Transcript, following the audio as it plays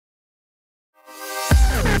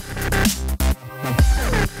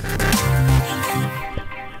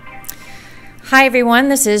Hi everyone,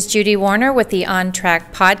 this is Judy Warner with the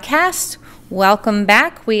OnTrack podcast. Welcome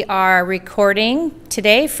back. We are recording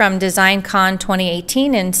today from DesignCon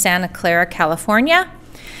 2018 in Santa Clara, California.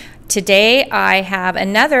 Today I have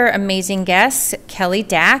another amazing guest, Kelly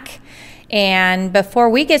Dack. And before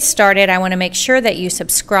we get started, I want to make sure that you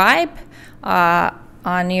subscribe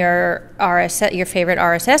on your favorite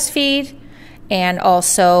RSS feed. And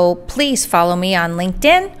also, please follow me on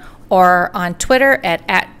LinkedIn or on Twitter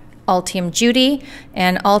at Altium Judy,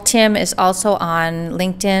 and Altium is also on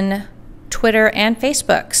LinkedIn, Twitter, and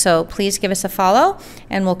Facebook. So please give us a follow,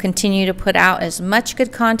 and we'll continue to put out as much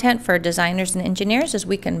good content for designers and engineers as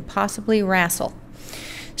we can possibly wrestle.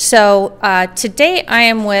 So today I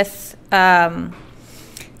am with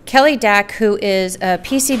Kelly Dack, who is a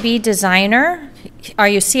PCB designer. Are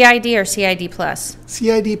you CID or CID plus?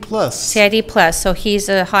 CID plus. CID plus. So he's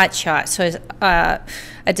a hot shot. So he's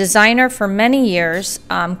a designer for many years.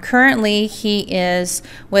 Currently, he is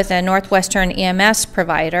with a Northwestern EMS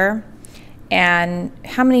provider. And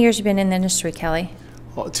how many years have you been in the industry, Kelly?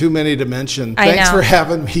 Well, too many to mention. Thanks for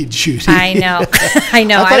having me, Judy. I know. I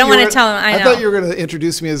know. I don't want to tell him. I thought you were going to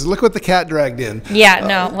introduce me as, look what the cat dragged in. Yeah,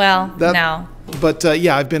 no. Well, no. But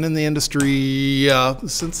yeah, I've been in the industry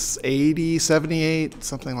since 80, 78,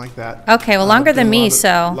 something like that. Okay, well, longer than me,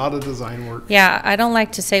 so. A lot of design work. Yeah, I don't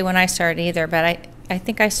like to say when I started either, but I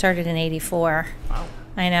think I started in 84. Wow.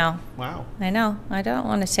 I know. Wow. I know. I don't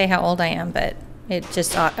want to say how old I am, but it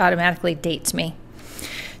just automatically dates me.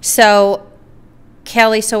 So,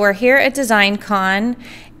 Kelly, so we're here at DesignCon,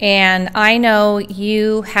 and I know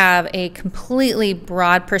you have a completely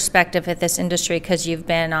broad perspective at this industry because you've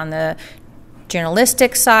been on the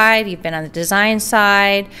journalistic side, you've been on the design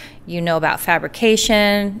side, you know about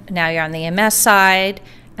fabrication, now you're on the MS side.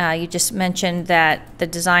 You just mentioned that the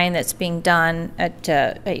design that's being done at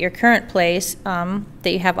your current place, that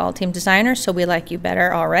you have Altium designers, so we like you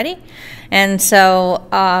better already. And so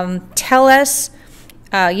tell us,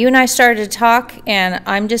 you and I started to talk, and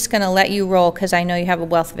I'm just going to let you roll because I know you have a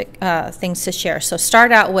wealth of things to share. So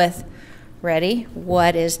start out with, ready,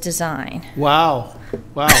 what is design? Wow.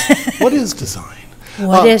 Wow. What is design?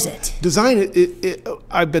 What is it? Design,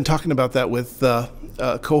 I've been talking about that with a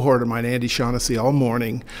cohort of mine, Andy Shaughnessy, all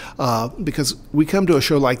morning, because we come to a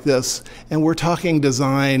show like this, and we're talking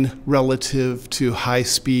design relative to high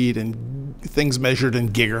speed and things measured in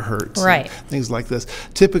gigahertz. Right. Things like this.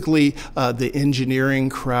 Typically, the engineering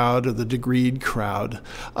crowd or the degreed crowd,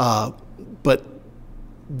 but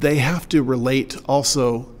they have to relate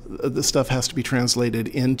also. The stuff has to be translated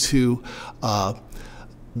into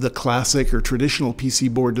the classic or traditional PC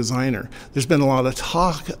board designer. There's been a lot of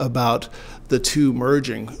talk about the two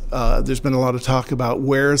merging. There's been a lot of talk about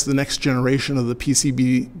where's the next generation of the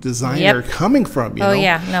PCB designer coming from. You know?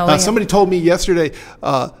 Yeah, no. Somebody told me yesterday,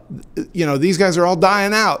 you know, these guys are all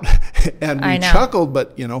dying out, and we chuckled.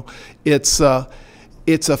 But you know, it's a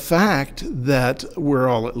fact that we're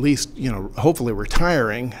all at least, you know, hopefully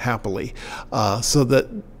retiring happily, so that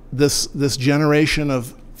this generation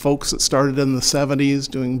of folks that started in the 70s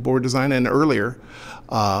doing board design and earlier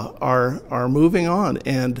are moving on,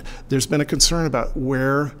 and there's been a concern about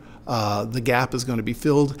where the gap is going to be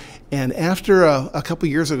filled. And after a couple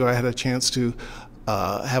years ago, I had a chance to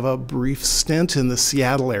have a brief stint in the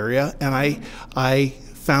Seattle area, and I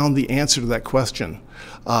found the answer to that question.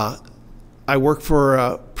 I worked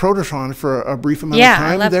for Prototron for a brief amount of time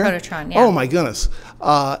there. Yeah, I love Prototron, yeah. Oh my goodness.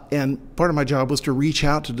 And part of my job was to reach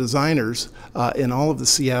out to designers in all of the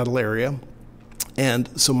Seattle area. And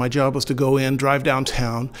so my job was to go in, drive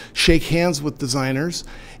downtown, shake hands with designers,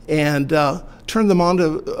 and turn them on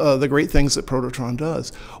to the great things that Prototron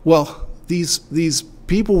does. Well, these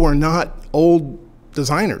people were not old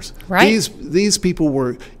designers. Right. These people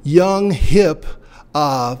were young, hip,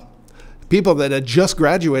 people that had just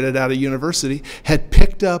graduated out of university, had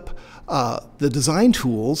picked up the design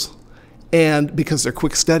tools, and because they're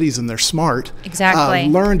quick studies and they're smart,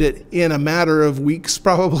 learned it in a matter of weeks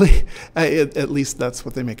probably. At least that's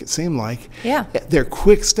what they make it seem like. Yeah. They're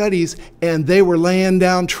quick studies, and they were laying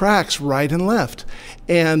down tracks right and left.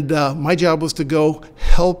 And my job was to go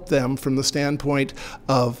help them from the standpoint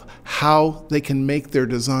of how they can make their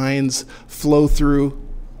designs flow through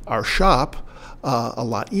our shop a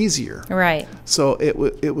lot easier. Right. So it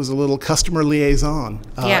was a little customer liaison,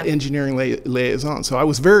 engineering liaison. So I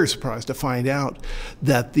was very surprised to find out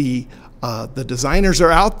that the designers are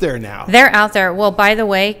out there now. They're out there. Well, by the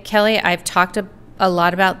way, Kelly, I've talked a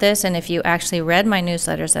lot about this, and if you actually read my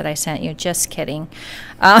newsletters that I sent you, just kidding.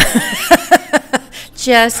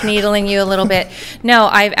 Just needling you a little bit. No,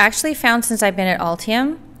 I've actually found since I've been at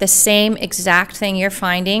Altium the same exact thing you're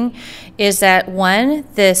finding is that, one,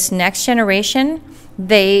 this next generation,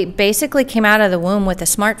 they basically came out of the womb with a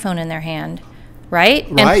smartphone in their hand, right?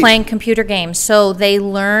 And playing computer games. So they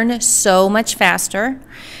learn so much faster.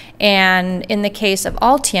 And in the case of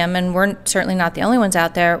Altium, and we're certainly not the only ones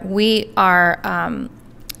out there, we are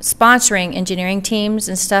sponsoring engineering teams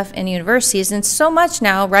and stuff in universities. And so much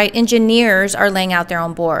now, right, engineers are laying out their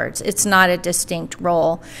own boards. It's not a distinct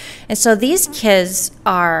role. And so these kids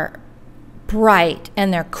are bright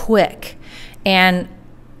and they're quick. And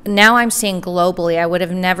now I'm seeing globally, I would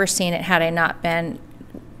have never seen it had I not been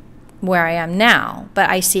where I am now, but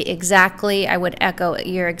I see exactly, I would echo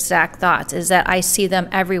your exact thoughts, is that I see them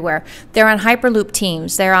everywhere. They're on Hyperloop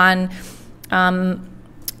teams, they're on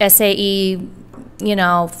SAE, you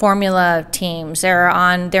know, formula teams, they're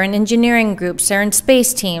in engineering groups, they're in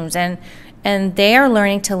space teams, and they are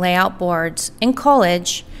learning to lay out boards in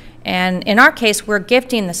college. And in our case, we're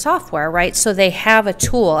gifting the software, right? So they have a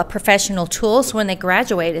tool, a professional tool, so when they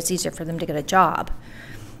graduate, it's easier for them to get a job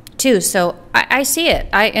too. So I see it,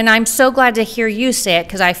 and I'm so glad to hear you say it,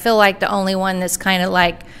 because I feel like the only one that's kind of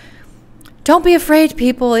like, don't be afraid,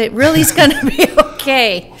 people, it really is going to be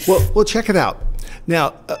okay. Well, check it out.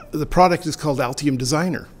 Now, the product is called Altium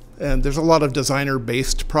Designer, and there's a lot of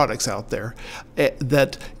designer-based products out there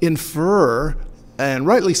that infer, and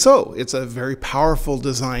rightly so, it's a very powerful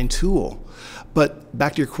design tool. But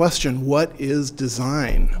back to your question, what is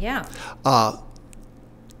design? Yeah.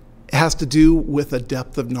 It has to do with a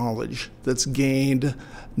depth of knowledge that's gained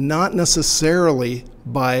not necessarily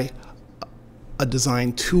by a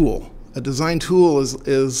design tool. A design tool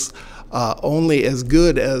is only as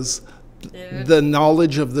good as the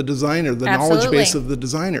knowledge of the designer, the knowledge base of the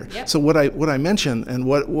designer. Yep. So what I mentioned, and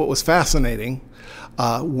what was fascinating,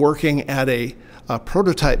 working at a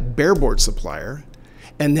prototype bareboard supplier,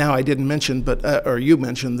 and now I didn't mention, but or you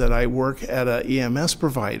mentioned that I work at an EMS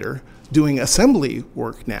provider doing assembly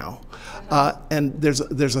work now, and there's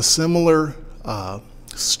a similar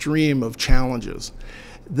stream of challenges,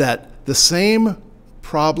 that the same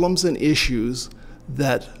problems and issues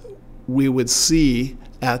that we would see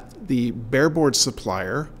at the bareboard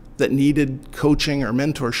supplier that needed coaching or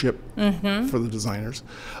mentorship for the designers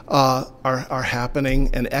are happening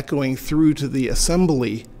and echoing through to the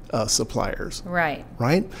assembly suppliers. Right.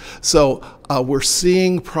 Right? So we're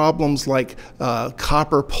seeing problems like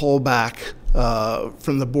copper pullback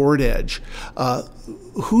from the board edge.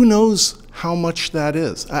 Who knows how much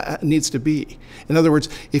that needs to be? In other words,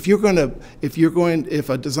 if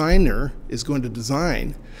a designer is going to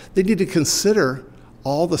design, they need to consider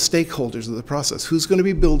all the stakeholders of the process. Who's going to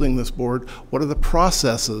be building this board? What are the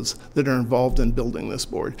processes that are involved in building this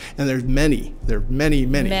board? And there's many. There are many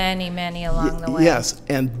along the way. Yes,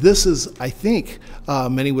 and this is, I think,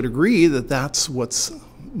 many would agree that that's what's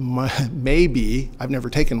maybe, I've never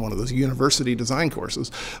taken one of those university design courses,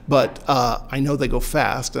 but I know they go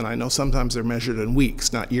fast, and I know sometimes they're measured in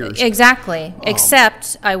weeks, not years. Exactly,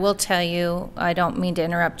 except I will tell you, I don't mean to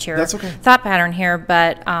interrupt your thought pattern here,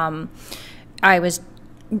 but I was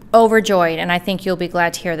overjoyed, and I think you'll be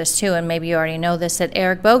glad to hear this too, and maybe you already know this, that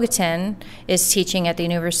Eric Bogatin is teaching at the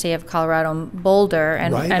University of Colorado Boulder,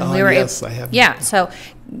 and we were yes, I have. Yeah, so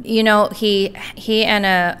you know, he and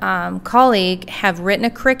a colleague have written a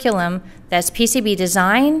curriculum that's PCB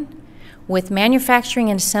design with manufacturing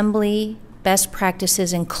and assembly best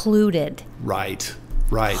practices included. Right.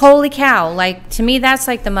 Holy cow! Like, to me, that's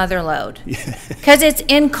like the mother lode, because it's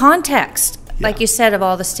in context. Like you said, of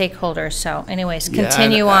all the stakeholders. So anyways,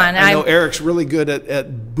 continue on. I know Eric's really good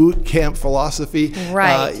at boot camp philosophy.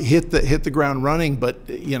 Right. Hit the ground running, but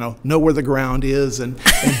know where the ground is and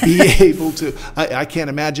be able to. I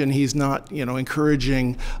can't imagine he's not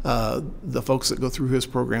encouraging the folks that go through his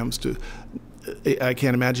programs to. I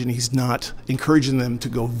can't imagine he's not encouraging them to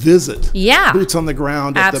go visit boots on the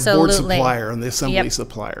ground at the board supplier and the assembly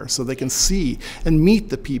supplier, so they can see and meet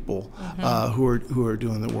the people who are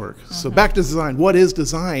doing the work. So back to design. What is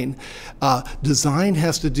design? Design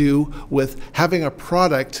has to do with having a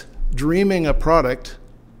product, dreaming a product,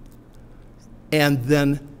 and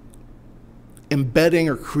then embedding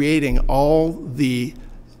or creating all the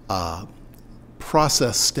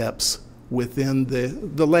process steps within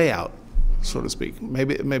the layout, so to speak.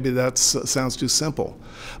 Maybe that sounds too simple,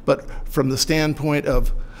 but from the standpoint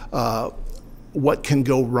of what can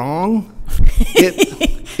go wrong,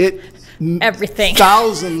 everything,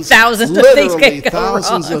 thousands literally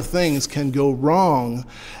thousands of things can go wrong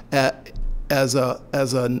as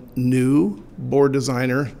a new board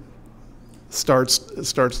designer starts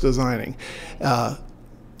designing.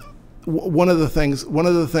 One of the things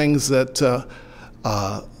that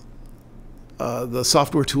the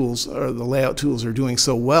software tools or the layout tools are doing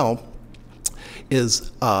so well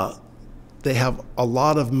is they have a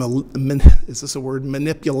lot of, is this a word,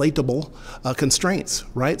 manipulatable constraints,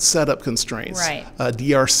 right? Setup constraints, right.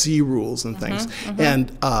 DRC rules and things.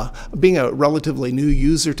 And being a relatively new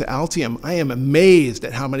user to Altium, I am amazed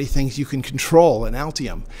at how many things you can control in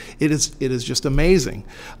Altium. It is just amazing.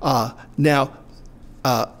 Now,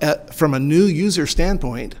 from a new user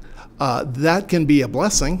standpoint, that can be a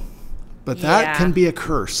blessing, but that can be a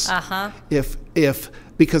curse.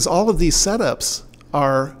 Because all of these setups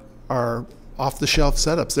are off-the-shelf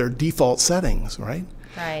setups. They're default settings, right?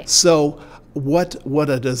 Right. So what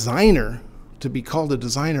a designer, to be called a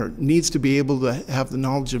designer, needs to be able to have the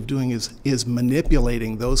knowledge of doing is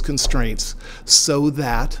manipulating those constraints so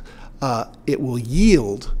that it will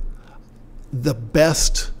yield the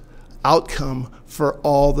best outcome for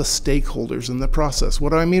all the stakeholders in the process.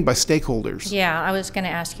 What do I mean by stakeholders? Yeah, I was going to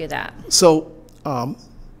ask you that. So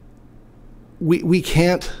we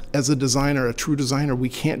can't, as a designer, a true designer, we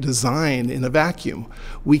can't design in a vacuum.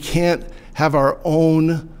 We can't have our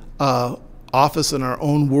own office in our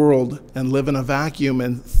own world and live in a vacuum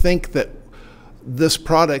and think that this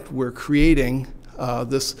product we're creating,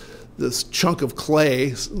 this chunk of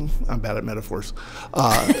clay, I'm bad at metaphors,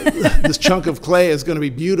 this chunk of clay is going to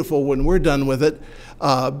be beautiful when we're done with it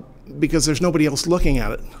because there's nobody else looking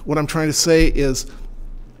at it. What I'm trying to say is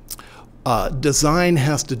design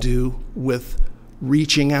has to do with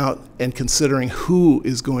reaching out and considering who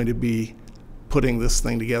is going to be putting this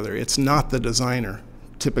thing together. It's not the designer,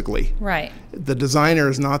 typically. Right. The designer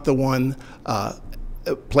is not the one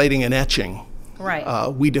plating and etching. Right.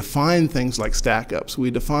 We define things like stack-ups.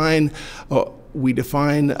 We define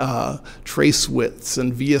trace widths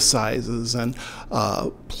and via sizes and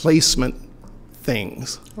placement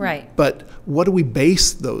things. Right. But what do we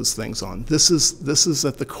base those things on? This is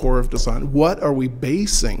at the core of design. What are we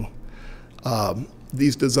basing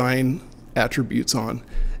these design attributes on?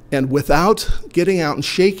 And without getting out and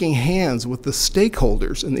shaking hands with the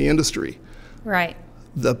stakeholders in the industry, right,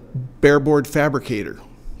 the bareboard fabricator,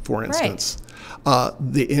 for instance,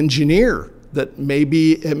 the engineer that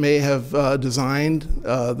may have designed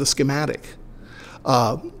the schematic,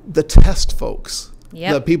 the test folks,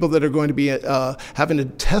 the people that are going to be having to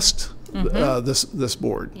test this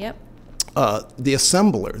board. Yep. The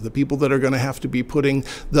assembler, the people that are going to have to be putting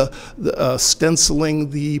the stenciling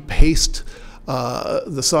the paste,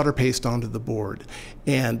 the solder paste onto the board,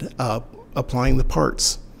 and applying the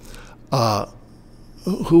parts.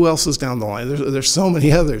 Who else is down the line? There's so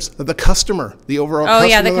many others. The customer, the overall customer. Oh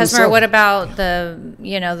yeah, the customer. Themselves. What about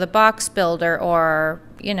the box builder, or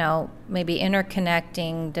maybe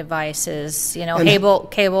interconnecting devices,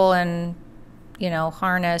 cable and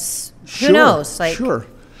harness. Sure, who knows? Sure.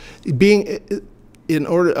 In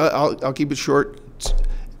order, I'll keep it short.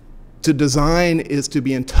 To design is to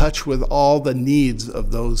be in touch with all the needs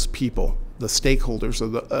of those people, the stakeholders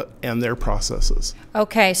of and their processes.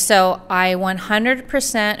 Okay, so I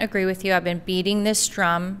 100% agree with you. I've been beating this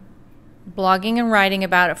drum, blogging and writing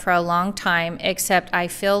about it for a long time, except I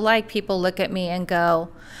feel like people look at me and go,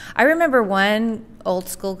 I remember one old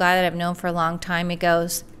school guy that I've known for a long time, he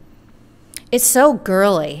goes, it's so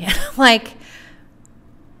girly.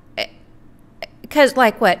 Because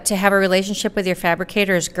what, to have a relationship with your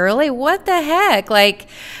fabricator is girly? What the heck?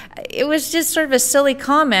 It was just sort of a silly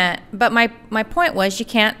comment. But my point was, you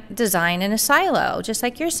can't design in a silo. Just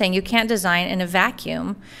like you're saying, you can't design in a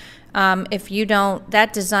vacuum. If you don't,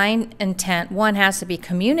 that design intent, one, has to be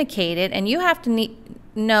communicated, and you have to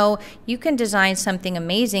know you can design something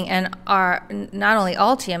amazing. And not only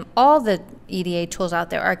Altium, all the EDA tools out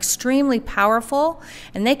there are extremely powerful,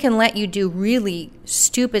 and they can let you do really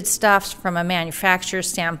stupid stuff from a manufacturer's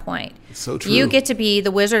standpoint. So true. You get to be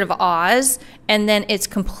the Wizard of Oz, and then it's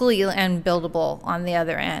completely unbuildable on the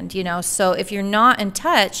other end. So if you're not in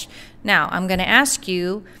touch, now I'm going to ask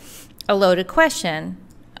you a loaded question.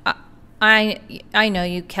 I know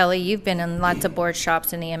you, Kelly. You've been in lots of board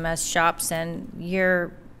shops and EMS shops, and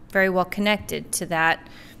you're very well connected to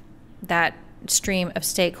that stream of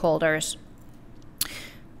stakeholders.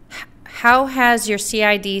 How has your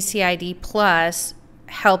CID, CID Plus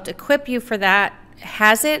helped equip you for that?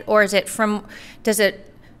 Has it, or does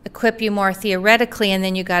it equip you more theoretically, and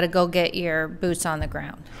then you got to go get your boots on the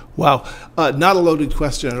ground? Wow, not a loaded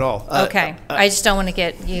question at all. Okay, I just don't want to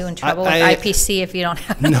get you in trouble with IPC if you don't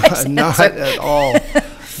have a nice not answer. at all,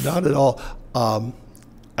 not at all.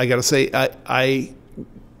 I got to say, I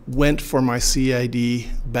went for my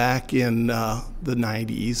CID back in the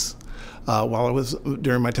 90s. While I was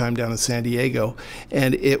during my time down in San Diego,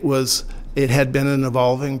 and it had been an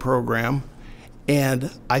evolving program,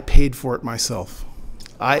 and I paid for it myself.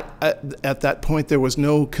 At that point, there was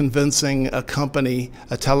no convincing a company,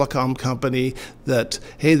 a telecom company, that,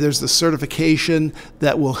 hey, there's the certification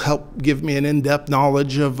that will help give me an in-depth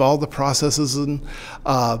knowledge of all the processes, and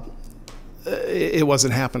it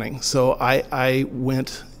wasn't happening. So I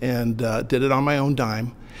went and did it on my own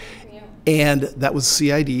dime, and that was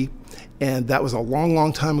CID. And that was a long,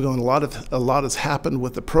 long time ago, and a lot has happened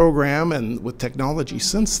with the program and with technology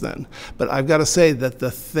since then. But I've got to say that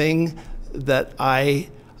the thing that I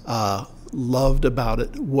loved about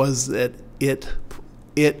it was that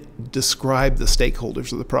it described the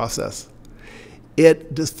stakeholders of the process.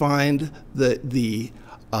 It defined the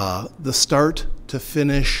start to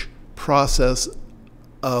finish process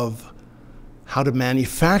of how to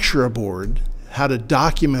manufacture a board, how to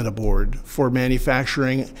document a board for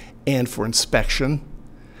manufacturing and for inspection,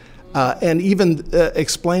 and even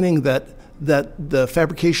explaining that the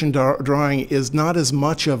fabrication drawing is not as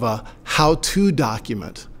much of a how-to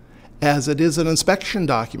document as it is an inspection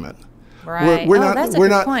document. Right. That's a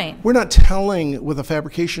good point. We're not telling, with a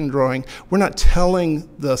fabrication drawing, we're not telling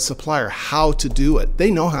the supplier how to do it.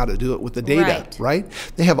 They know how to do it with the data, right?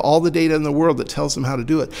 They have all the data in the world that tells them how to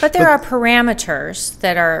do it. But there are parameters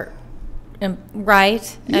that are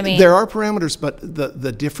right. I mean, there are parameters, but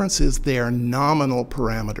the difference is they are nominal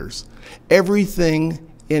parameters.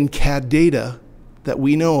 Everything in CAD data that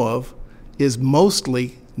we know of is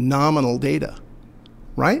mostly nominal data,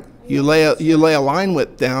 right? You lay a line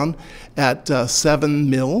width down at 7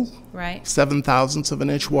 mil, right? 7 thousandths of an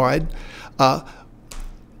inch wide.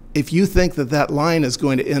 If you think that line is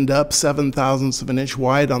going to end up 7 thousandths of an inch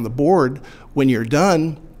wide on the board when you're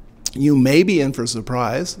done, you may be in for a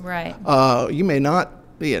surprise. Right. You may not.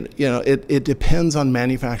 It depends on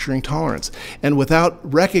manufacturing tolerance. And without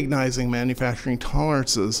recognizing manufacturing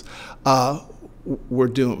tolerances, we're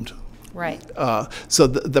doomed. Right. So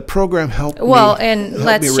the program helped me. Well, and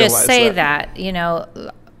let's just say that,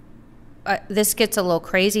 this gets a little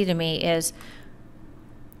crazy to me, is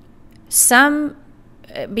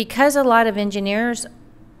because a lot of engineers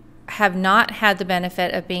have not had the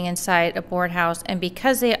benefit of being inside a board house, and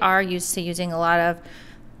because they are used to using a lot of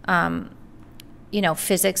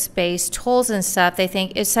physics-based tools and stuff, they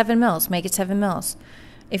think it's 7 mils, make it 7 mils.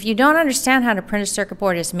 If you don't understand how a printed circuit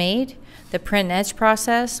board is made, the print and etch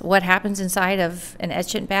process, what happens inside of an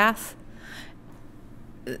etchant bath,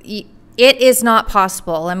 it is not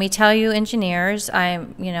possible. Let me tell you, engineers,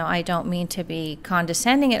 I don't mean to be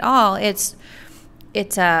condescending at all. I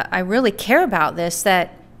really care about this,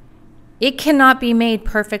 that it cannot be made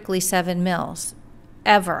perfectly 7 mils,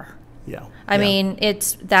 ever. Yeah. I mean,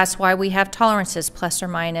 that's why we have tolerances, plus or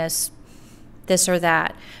minus this or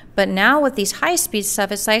that. But now with these high-speed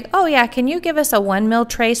stuff, it's like, oh yeah, can you give us a 1 mil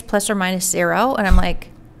trace plus or minus 0? And I'm like,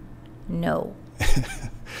 no.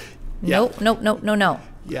 Nope.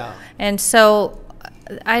 Yeah. And so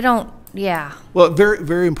I don't. Yeah. Well, very,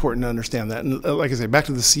 very important to understand that. And like I say, back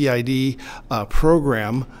to the CID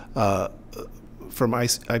program from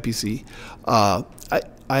IPC. I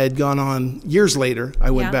had gone on years later.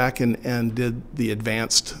 I went back and did the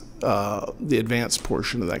advanced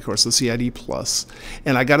portion of that course, the CID Plus.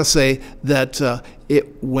 And I got to say that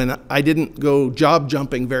when I didn't go job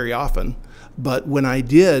jumping very often, but when I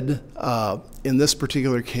did, in this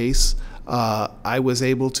particular case, I was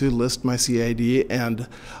able to list my CID, and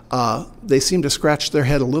they seemed to scratch their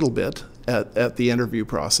head a little bit at the interview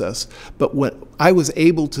process. But when I was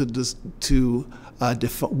able to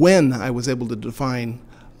define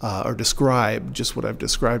or describe just what I've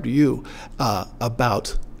described to you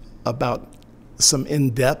about some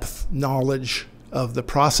in-depth knowledge of the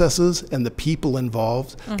processes and the people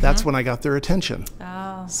involved, that's when I got their attention.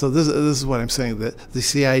 Oh. So this is what I'm saying, that the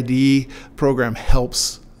CID program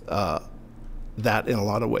helps that in a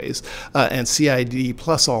lot of ways. And CID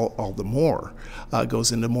plus all the more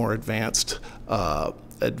goes into more advanced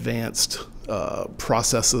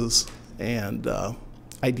processes and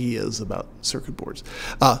ideas about circuit boards.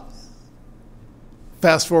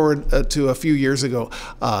 Fast forward to a few years ago,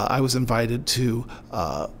 I was invited to,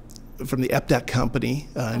 from the Dack company,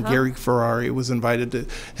 and Gary Ferrari was invited to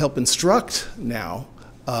help instruct now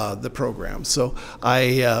the program. So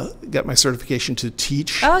I got my certification to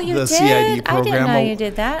teach the CID program. I didn't know you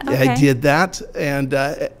did that. Okay. I did that, and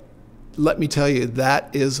let me tell you,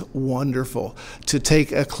 that is wonderful to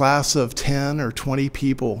take a class of 10 or 20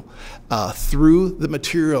 people through the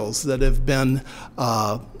materials that have been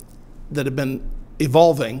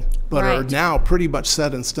evolving, but are now pretty much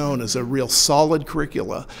set in stone as a real solid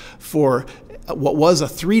curricula for what was a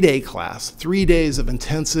 3-day class, 3 days of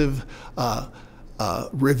intensive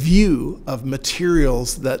review of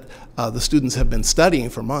materials that the students have been studying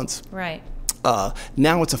for months. Right.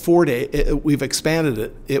 Now it's a 4-day. We've expanded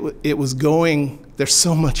it. It was going. There's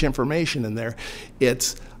so much information in there. They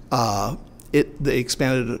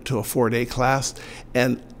expanded it to a 4-day class,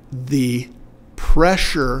 and the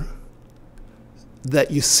pressure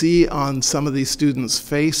that you see on some of these students'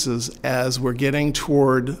 faces as we're getting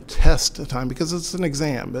toward test time, because it's an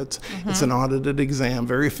exam, it's an audited exam,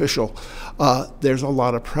 very official. There's a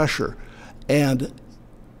lot of pressure, and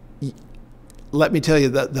let me tell you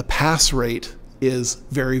that the pass rate is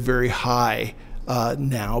very, very high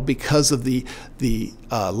now because of the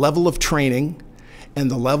level of training and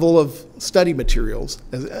the level of study materials.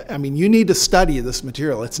 I mean, you need to study this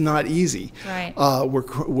material. It's not easy. Right.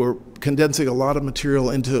 We're condensing a lot of material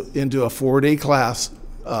into a 4-day class.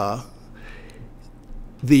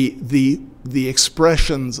 The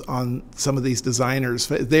expressions on some of these designers,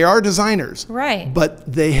 they are designers, right? But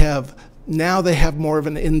now they have more of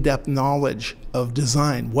an in-depth knowledge of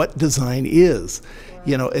design, what design is.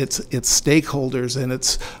 You know, it's stakeholders and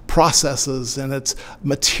it's processes and it's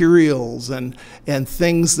materials and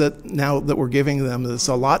things that now that we're giving them, it's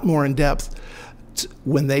a lot more in depth.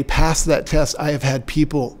 When they pass that test, I have had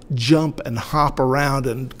people jump and hop around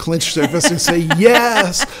and clench their fists and say,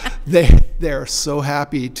 yes, they're so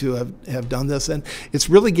happy to have done this. And it's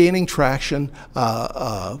really gaining traction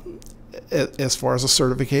as far as a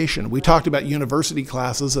certification. We talked about university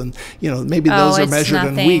classes, and maybe those are measured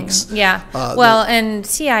in weeks. Yeah. Well, and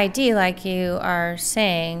CID, like you are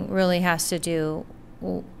saying, really has to do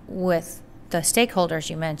with the stakeholders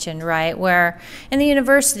you mentioned, right? Where in the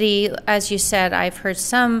university, as you said, I've heard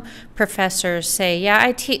some professors say, yeah,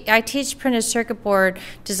 I teach printed circuit board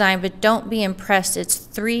design, but don't be impressed. It's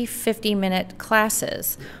 3 50-minute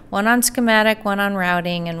classes, one on schematic, one on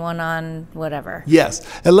routing, and one on whatever. Yes,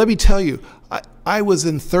 and let me tell you, I was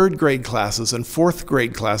in 3rd grade classes and 4th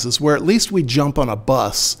grade classes where at least we jump on a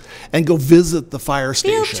bus and go visit the fire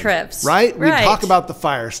station. Field trips. Right? We talk about the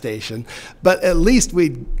fire station, but at least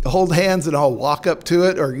we'd hold hands and all walk up to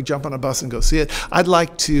it, or you jump on a bus and go see it. I'd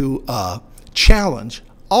like to challenge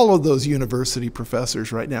all of those university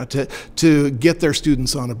professors right now to get their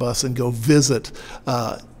students on a bus and go visit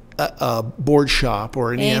a board shop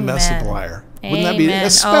or an EMS supplier. Wouldn't that be,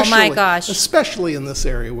 oh my gosh, especially in this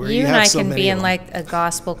area where you have so many. You and I can be in like a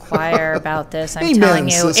gospel choir about this. I'm Amen, telling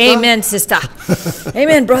you, sister. Amen, sister.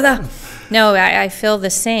 Amen, brother. No, I feel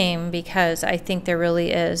the same, because I think there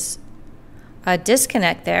really is a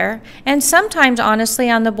disconnect there, and sometimes, honestly,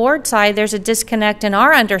 on the board side, there's a disconnect in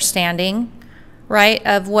our understanding, right,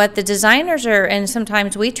 of what the designers are, and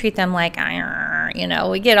sometimes we treat them like,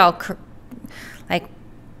 we get all like.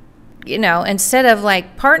 Instead of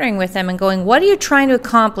like partnering with them and going, what are you trying to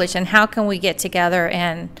accomplish and how can we get together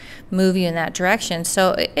and move you in that direction?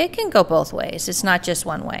 So it can go both ways. It's not just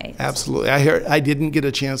one way. Absolutely. I didn't get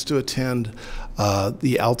a chance to attend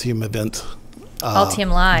the Altium event.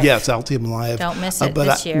 Altium Live. Yes, Altium Live. Don't miss it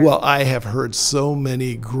this year. Well, I have heard so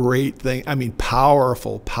many great things. I mean,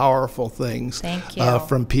 powerful things. Thank you.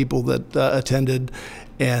 From people that attended.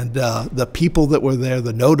 And the people that were there,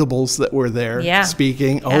 the notables that were there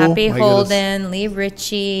speaking. Abby Holden, Lee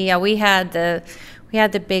Ritchie. Yeah, we had the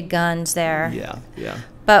big guns there. Yeah.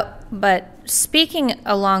 But speaking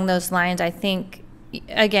along those lines, I think,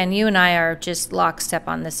 again, you and I are just lockstep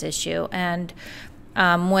on this issue. And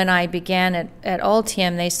when I began at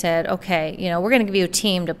Altium, they said, okay, we're going to give you a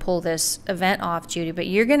team to pull this event off, Judy, but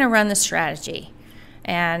you're going to run the strategy,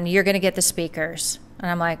 and you're going to get the speakers.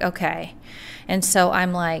 And I'm like, okay. And so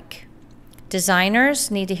I'm like, designers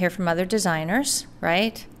need to hear from other designers,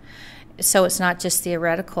 right? So it's not just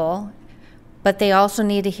theoretical, but they also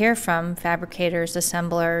need to hear from fabricators,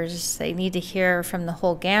 assemblers. They need to hear from the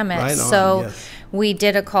whole gamut. Right on, so yes. We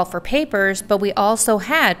did a call for papers, but we also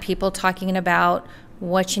had people talking about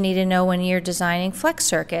what you need to know when you're designing flex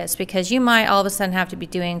circuits, because you might all of a sudden have to be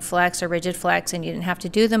doing flex or rigid flex and you didn't have to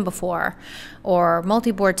do them before, or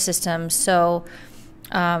multi-board systems. So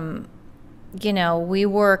we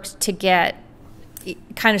worked to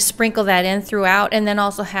kind of sprinkle that in throughout, and then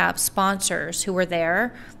also have sponsors who were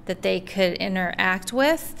there that they could interact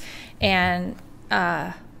with. And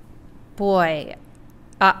I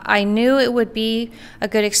knew it would be a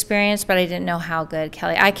good experience, but I didn't know how good,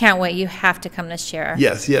 Kelly. I can't wait. You have to come this year.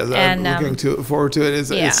 Yes. And, I'm looking forward to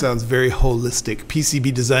it. It sounds very holistic.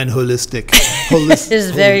 PCB design holistic. This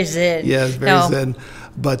is very zen. Yeah, it's very zen.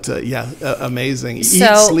 But amazing. Eat,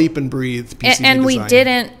 sleep, and breathe PCB and design. We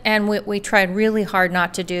didn't, and we tried really hard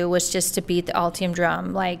not to do, was just to beat the Altium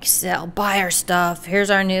drum, like buy our stuff. Here's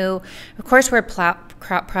our new. Of course, we're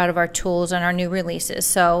proud of our tools and our new releases.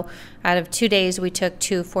 So out of 2 days, we took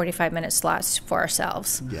 2 45-minute slots for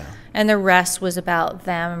ourselves. Yeah. And the rest was about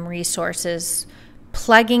them, resources,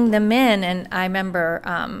 plugging them in. And I remember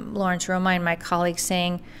Lawrence Romine, my colleague,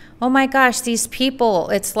 saying, oh my gosh, these people,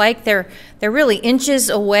 it's like they're really inches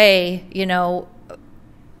away, you know,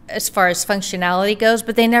 as far as functionality goes,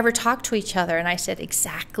 but they never talk to each other. And I said,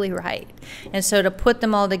 exactly right. And so to put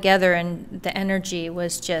them all together, and the energy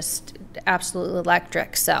was just absolutely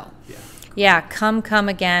electric. So yeah, come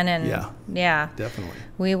again. And yeah, definitely.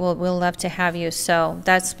 We'll love to have you. So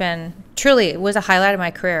that's been truly, it was a highlight of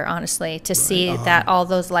my career, honestly, to see that all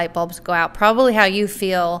those light bulbs go out. Probably how you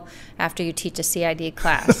feel after you teach a CID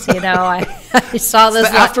class. You know, I saw those.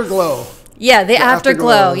 The afterglow. Yeah, the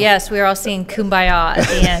afterglow. Yes, we were all seeing Kumbaya at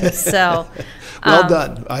the end. So, well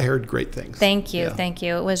done. I heard great things. Thank you, thank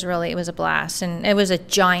you. It was a blast, and it was a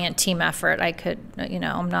giant team effort. I could, you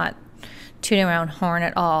know, I'm not tooting my own horn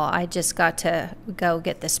at all. I just got to go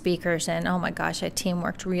get the speakers, and oh my gosh, that team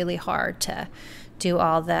worked really hard to do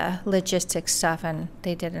all the logistics stuff, and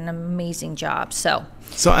they did an amazing job. So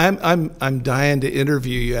I'm dying to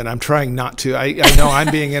interview you, and I'm trying not to. I know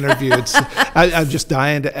I'm being interviewed. So I'm just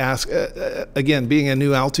dying to ask. Again, being a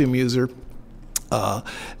new Altium user,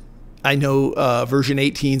 I know version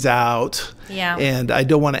 18's out, and I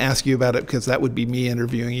don't want to ask you about it because that would be me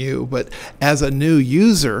interviewing you. But as a new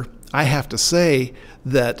user, I have to say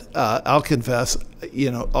that I'll confess,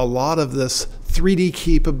 you know, a lot of this 3D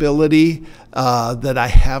capability that I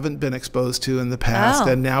haven't been exposed to in the past,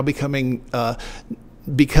 and now becoming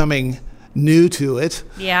new to it.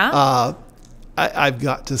 Yeah. I've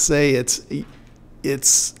got to say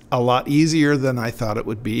it's a lot easier than I thought it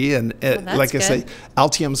would be, and like I say,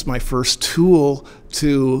 Altium's my first tool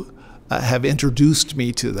to have introduced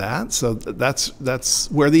me to that. So that's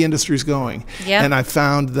where the industry's going. Yeah. And I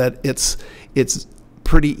found that it's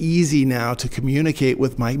pretty easy now to communicate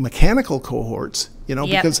with my mechanical cohorts, you know,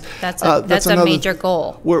 because that's a major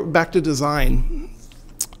goal. We're back to design.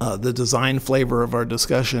 The design flavor of our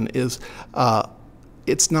discussion is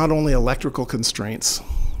it's not only electrical constraints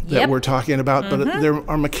that we're talking about, but there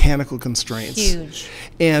are mechanical constraints. Huge.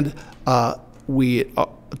 And we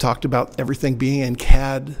talked about everything being in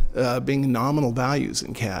CAD, being nominal values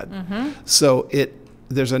in CAD. So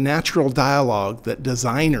there's a natural dialogue that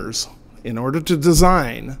designers, in order to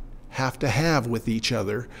design, have to have with each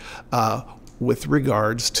other with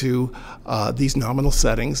regards to these nominal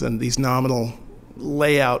settings and these nominal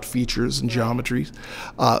layout features and geometries.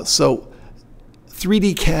 So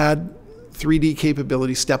 3D CAD, 3D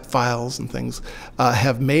capability, step files and things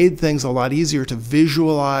have made things a lot easier to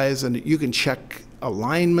visualize, and you can check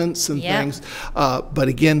alignments and things. But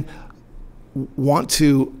again, want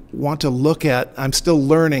to look at, I'm still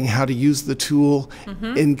learning how to use the tool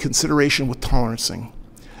in consideration with tolerancing.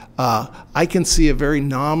 I can see a very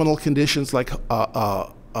nominal conditions like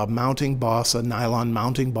a mounting boss, a nylon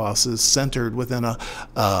mounting boss is centered within a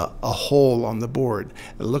hole on the board.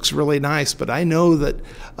 It looks really nice, but I know that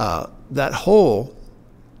that hole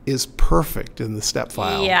is perfect in the step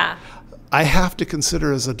file. Yeah. I have to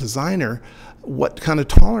consider as a designer what kind of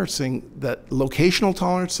tolerancing, that locational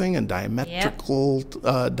tolerancing and diametrical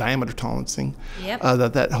diameter tolerancing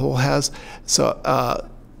that hole has. So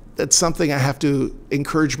that's something I have to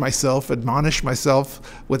encourage myself, admonish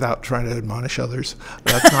myself without trying to admonish others.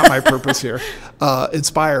 That's not my purpose here.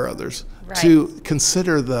 Inspire others to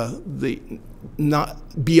consider the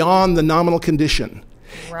not beyond the nominal condition.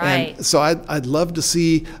 Right. And so I'd love to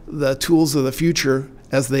see the tools of the future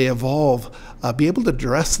as they evolve, be able to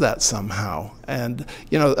address that somehow. And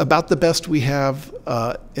you know, about the best we have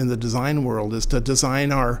in the design world is to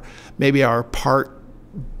design maybe our part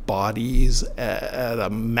bodies at a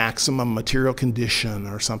maximum material condition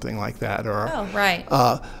or something like that. Or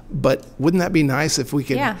but wouldn't that be nice if we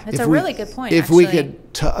could? Yeah, that's a really good point. If we could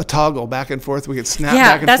toggle back and forth, we could snap back and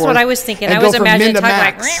forth. Yeah, that's what I was thinking. I was imagining like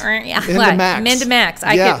min to max.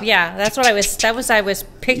 That's what I was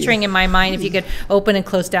picturing in my mind. If you could open and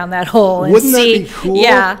close down that hole and wouldn't see, that be cool?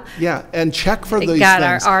 Yeah, and check for these things.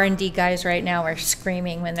 Our R&D guys right now are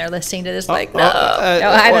screaming when they're listening to this. Like,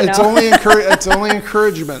 I don't know. It's only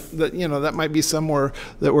encouragement that, you know, that might be somewhere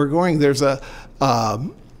that we're going. There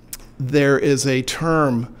is a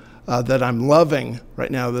term that I'm loving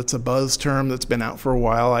right now that's a buzz term that's been out for a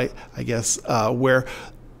while, I guess, where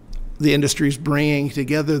the industry is bringing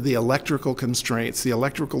together the electrical constraints, the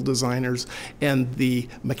electrical designers, and the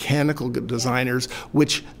mechanical designers,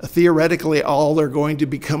 which theoretically all are going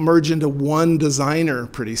to merge into one designer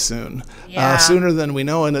pretty soon, sooner than we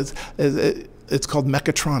know. And it's called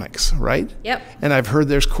mechatronics, right? Yep. And I've heard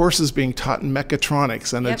there's courses being taught in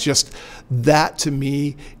mechatronics, and it's just, that to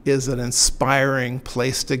me is an inspiring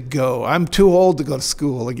place to go. I'm too old to go to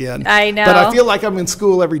school again. I know. But I feel like I'm in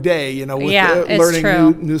school every day, you know, with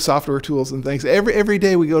learning new software tools and things. Every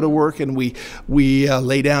day we go to work and we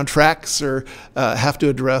lay down tracks or have to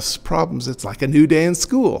address problems. It's like a new day in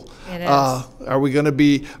school. It is. Are we going to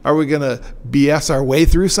BS our way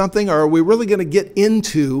through something, or are we really going to get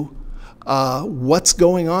into what's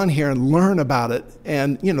going on here and learn about it?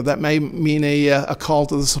 And, you know, that may mean a call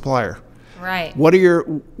to the supplier. Right.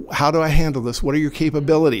 How do I handle this? What are your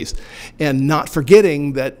capabilities? And not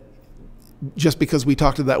forgetting that just because we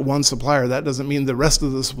talk to that one supplier, that doesn't mean the rest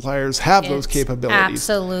of the suppliers have those capabilities.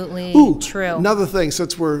 Absolutely true. Another thing,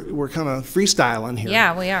 since we're kind of freestyling here.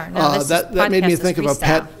 Yeah, we are. No, that made me think of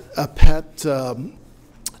a pet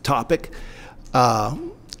topic,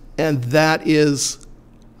 and that is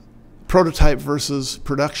prototype versus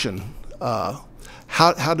production.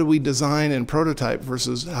 How do we design in prototype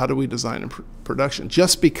versus how do we design in production?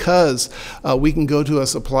 Just because we can go to a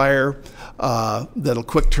supplier that'll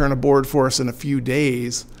quick turn a board for us in a few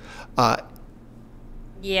days. The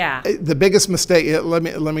biggest mistake, let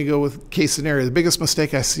me go with case scenario. The biggest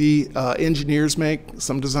mistake I see engineers make,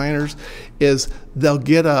 some designers, is they'll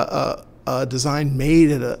get a design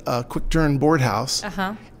made at a quick turn board house.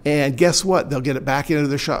 And guess what? They'll get it back into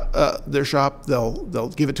their shop. They'll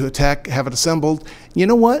give it to a tech, have it assembled. You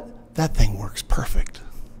know what? That thing works perfect.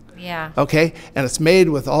 Yeah. Okay? And it's made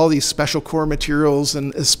with all these special core materials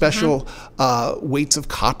and special weights of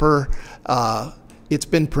copper. It's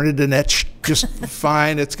been printed and etched just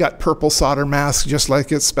fine. It's got purple solder masks just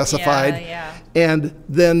like it's specified. And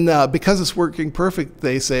then because it's working perfect,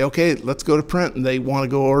 they say, okay, let's go to print, and they want to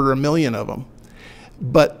go order 1 million of them.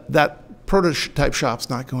 But that prototype shop's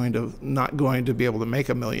not going to be able to make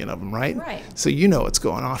 1 million of them, right? Right. So you know it's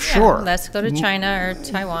going offshore. Yeah, let's go to China or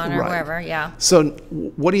Taiwan or wherever. Yeah. So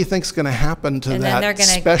what do you think is going to happen to that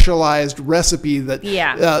specialized recipe that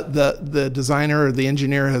the designer or the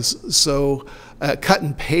engineer has so cut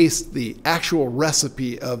and paste the actual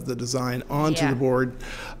recipe of the design onto the board?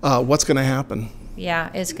 What's going to happen?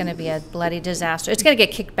 Yeah, it's going to be a bloody disaster. It's going to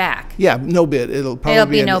get kicked back. Yeah, no bid. It'll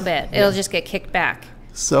be no bid. It'll just get kicked back.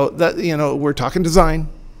 So that, you know, we're talking design,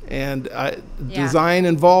 and design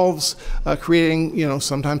involves creating, you know,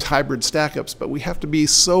 sometimes hybrid stack-ups, but we have to be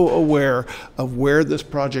so aware of where this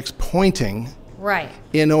project's pointing. Right.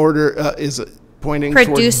 In order, is it pointing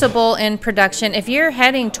producible in production? If you're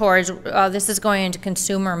heading towards this is going into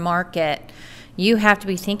consumer market, you have to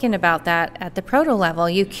be thinking about that at the proto level.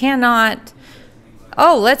 You cannot,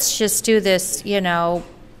 let's just do this,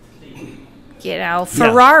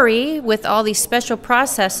 Ferrari with all these special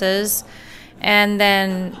processes, and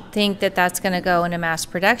then think that that's going to go into mass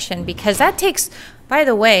production, because that takes, by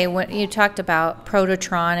the way, when you talked about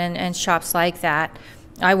Prototron and shops like that,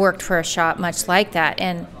 I worked for a shop much like that,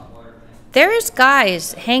 and there's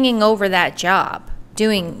guys hanging over that job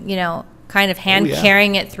doing, kind of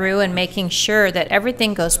carrying it through and making sure that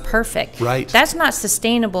everything goes perfect. Right. That's not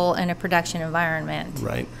sustainable in a production environment.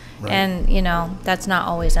 Right. And, that's not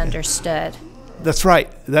always understood. That's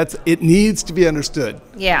right. It needs to be understood.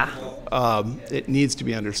 Yeah. It needs to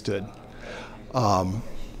be understood. Yeah.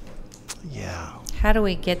 How do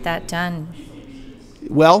we get that done?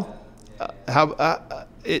 Well,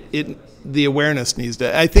 the awareness needs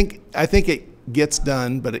to. I think it gets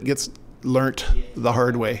done, but it gets learnt the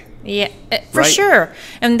hard way. Yeah, for sure.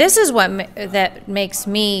 And this is that makes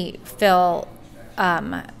me feel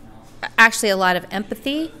actually a lot of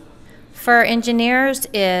empathy for engineers.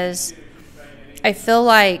 Is I feel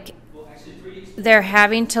like they're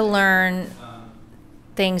having to learn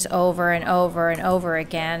things over and over and over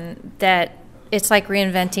again, that it's like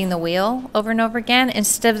reinventing the wheel over and over again,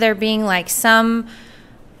 instead of there being like some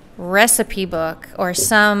recipe book or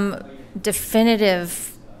some definitive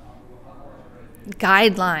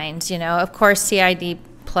guidelines. Of course CID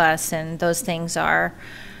plus and those things are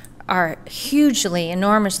hugely,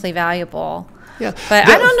 enormously valuable. Yeah. But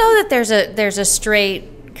I don't know that there's a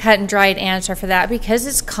straight cut and dried answer for that, because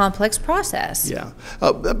it's a complex process. Yeah.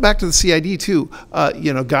 Back to the CID too.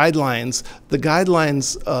 Guidelines. The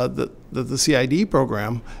guidelines that the CID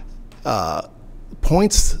program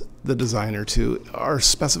points the designer to are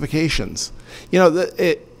specifications.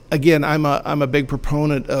 Again, I'm a big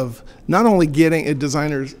proponent of not only getting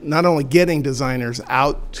designers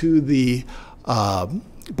out to the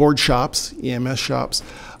board shops, EMS shops,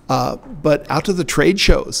 but out to the trade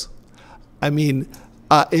shows. I mean,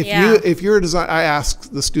 if you're a designer, I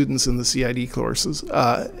ask the students in the CID courses,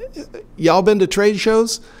 y'all been to trade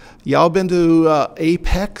shows? y'all been to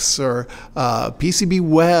Apex or PCB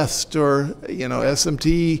West or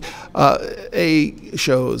SMT A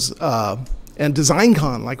shows and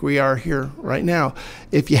DesignCon like we are here right now?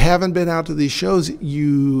 If you haven't been out to these shows,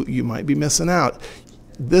 you might be missing out.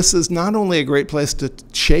 This is not only a great place to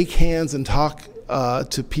shake hands and talk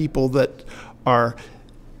to people that are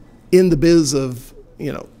in the biz of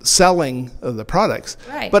selling the products,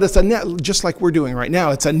 right. But it's just like we're doing right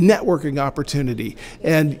now. It's a networking opportunity,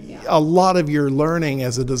 and a lot of your learning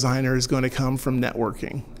as a designer is going to come from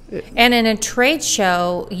networking. And in a trade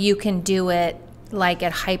show, you can do it like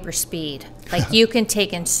at hyper speed. Like you can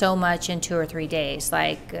take in so much in 2 or 3 days,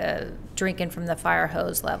 like drinking from the fire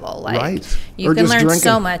hose level. Like right. You or can just learn drinking.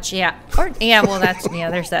 so much. Yeah. Or well, that's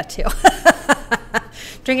there's that too.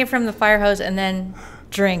 Drinking from the fire hose and then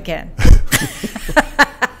drinking.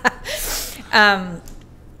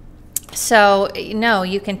 So no,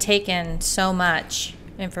 you can take in so much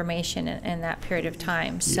information in that period of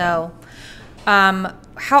time. So how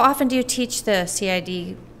often do you teach the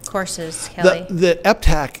CID courses, Kelly? The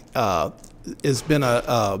EPTAC has been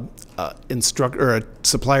a instructor or a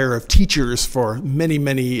supplier of teachers for many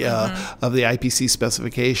of the IPC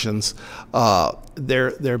specifications.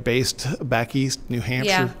 They're based back east, New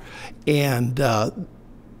Hampshire, and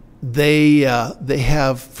they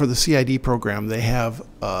have, for the CID program, they have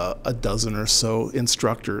a dozen or so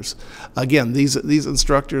instructors. Again, these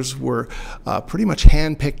instructors were pretty much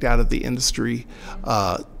handpicked out of the industry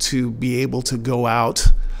to be able to go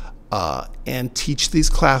out and teach these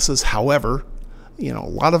classes. However, a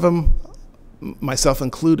lot of them, myself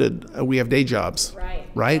included, we have day jobs,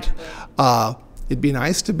 right? Exactly. It'd be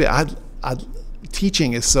nice to be.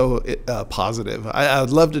 Teaching is so positive. I'd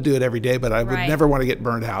love to do it every day, but I would never want to get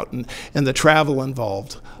burned out, and the travel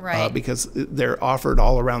involved, because they're offered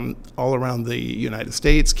all around the United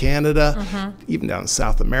States, Canada, even down in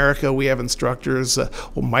South America. We have instructors.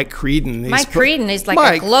 Mike Creedon. Mike Creedon is like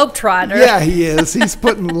a globetrotter. Yeah, he is. He's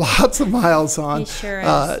putting lots of miles on. He sure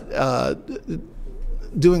is.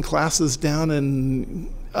 Doing classes down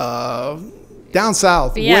in. Down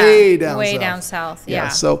south, way down south. Yeah.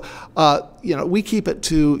 So, we keep it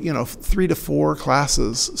to 3 to 4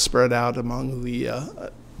 classes spread out among the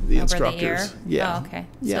instructors. The year? Yeah. Oh, okay.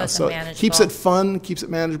 Yeah. So So it keeps it fun, keeps it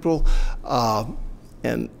manageable,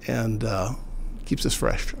 and keeps us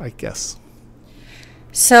fresh, I guess.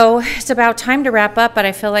 So it's about time to wrap up, but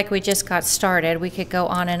I feel like we just got started. We could go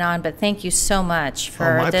on and on, but thank you so much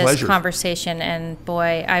for this pleasure. Conversation. And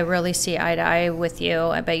boy, I really see eye to eye with you.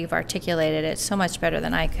 I bet you've articulated it so much better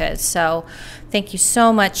than I could. So thank you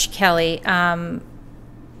so much, Kelly.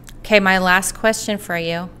 Okay, my last question for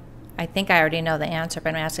you. I think I already know the answer, but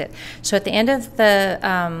I'm going to ask it. So at the end of the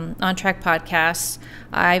OnTrack podcast,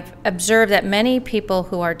 I've observed that many people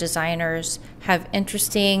who are designers have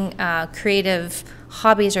interesting creative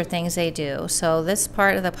hobbies or things they do. So this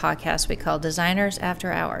part of the podcast we call Designers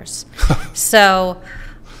After Hours. So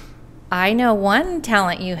I know one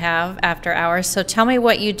talent you have after hours. So tell me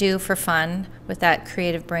what you do for fun with that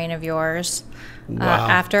creative brain of yours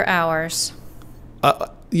after hours.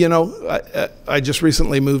 I just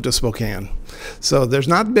recently moved to Spokane, so there's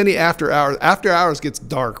not many after hours. After hours gets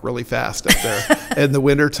dark really fast up there in the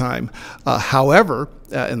wintertime. However,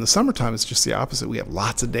 in the summertime, it's just the opposite. We have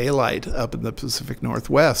lots of daylight up in the Pacific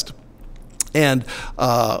Northwest. And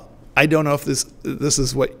I don't know if this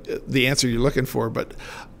is what the answer you're looking for, but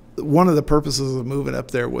one of the purposes of moving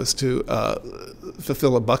up there was to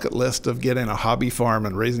fulfill a bucket list of getting a hobby farm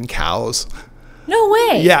and raising cows. No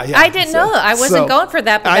way. Yeah. I didn't know. I wasn't going for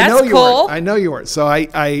that, but that's cool. I know you weren't. So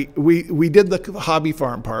we did the hobby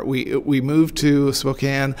farm part. We moved to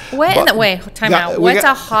Spokane. Time out. What's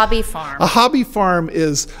a hobby farm? A hobby farm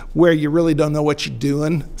is where you really don't know what you're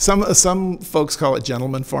doing. Some folks call it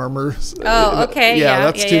gentleman farmers. Oh, okay.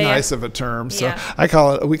 That's too nice of a term. So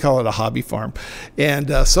we call it a hobby farm.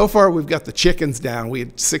 And so far we've got the chickens down. We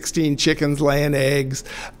had 16 chickens laying eggs,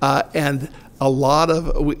 and a lot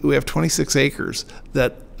of we have 26 acres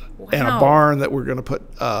and a barn that we're going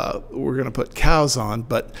to put cows on.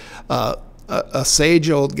 But a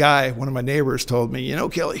sage old guy, one of my neighbors, told me,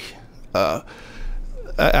 Kelly, I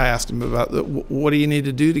asked him about what do you need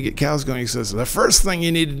to do to get cows going. He says, the first thing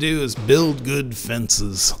you need to do is build good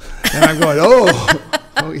fences. And I'm going,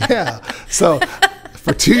 oh yeah. So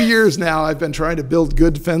for 2 years now, I've been trying to build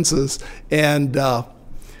good fences, and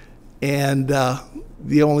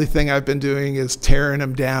the only thing I've been doing is tearing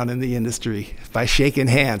them down in the industry by shaking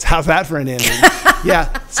hands. How's that for an ending?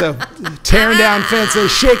 Yeah, so tearing down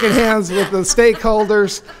fences, shaking hands with the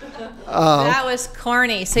stakeholders. That was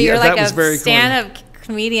corny. So you're like a stand-up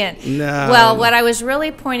comedian. No. Well, what I was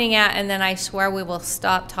really pointing at, and then I swear we will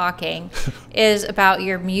stop talking, is about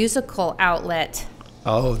your musical outlet.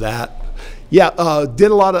 Oh, that. Yeah,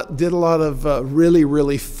 did a lot of really,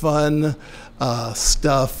 really fun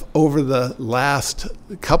stuff over the last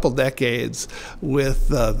couple decades with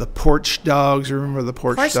the Porch Dogs. Remember the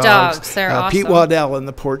Porch Dogs? They're awesome. Pete Waddell and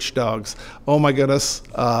the Porch Dogs. Oh my goodness.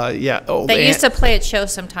 Yeah. Oh, they used to play at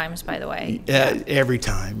shows sometimes, by the way. Every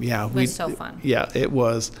time. Yeah. It was so fun. Yeah, it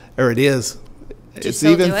was. Or it is. It's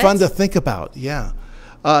even fun to think about. Yeah.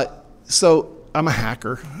 So I'm a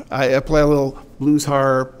hacker. I play a little blues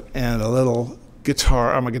harp and a little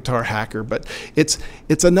guitar. I'm a guitar hacker, but it's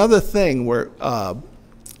another thing where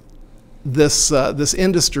this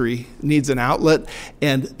industry needs an outlet,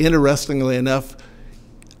 and interestingly enough,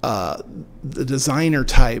 the designer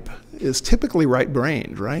type is typically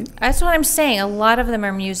right-brained, right? That's what I'm saying. A lot of them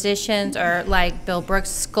are musicians, or like Bill Brooks,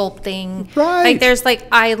 sculpting. Right. Like there's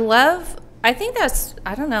I think that's,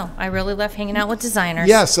 I don't know. I really love hanging out with designers.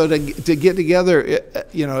 Yeah, so to get together,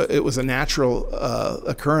 it was a natural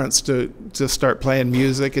occurrence to start playing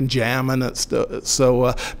music and jamming.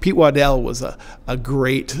 So Pete Waddell was a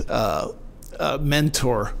great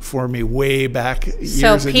mentor for me way back years and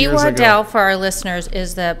years ago. So Pete Waddell, for our listeners,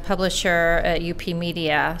 is the publisher at UP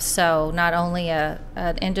Media. So not only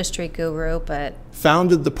an industry guru, but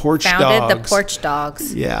founded the Porch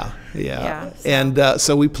Dogs. Yeah. And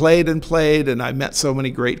so we played, and I met so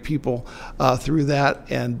many great people through that,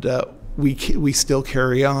 and we still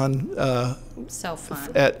carry on. So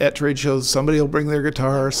fun. At trade shows, somebody will bring their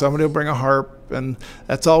guitar, somebody will bring a harp, and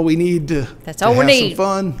that's all we need to have some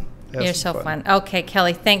fun. You're so fun. Okay,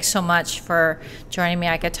 Kelly, thanks so much for joining me.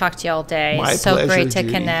 I could talk to you all day. My so pleasure, great to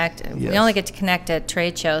Judy. Connect. Yes. We only get to connect at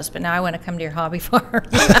trade shows, but now I want to come to your hobby farm.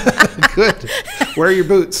 Good. Wear your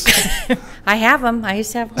boots. I have them. I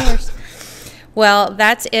used to have a horse. Well,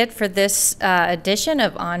 that's it for this edition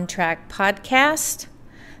of OnTrack Podcast.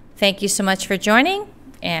 Thank you so much for joining,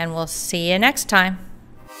 and we'll see you next time.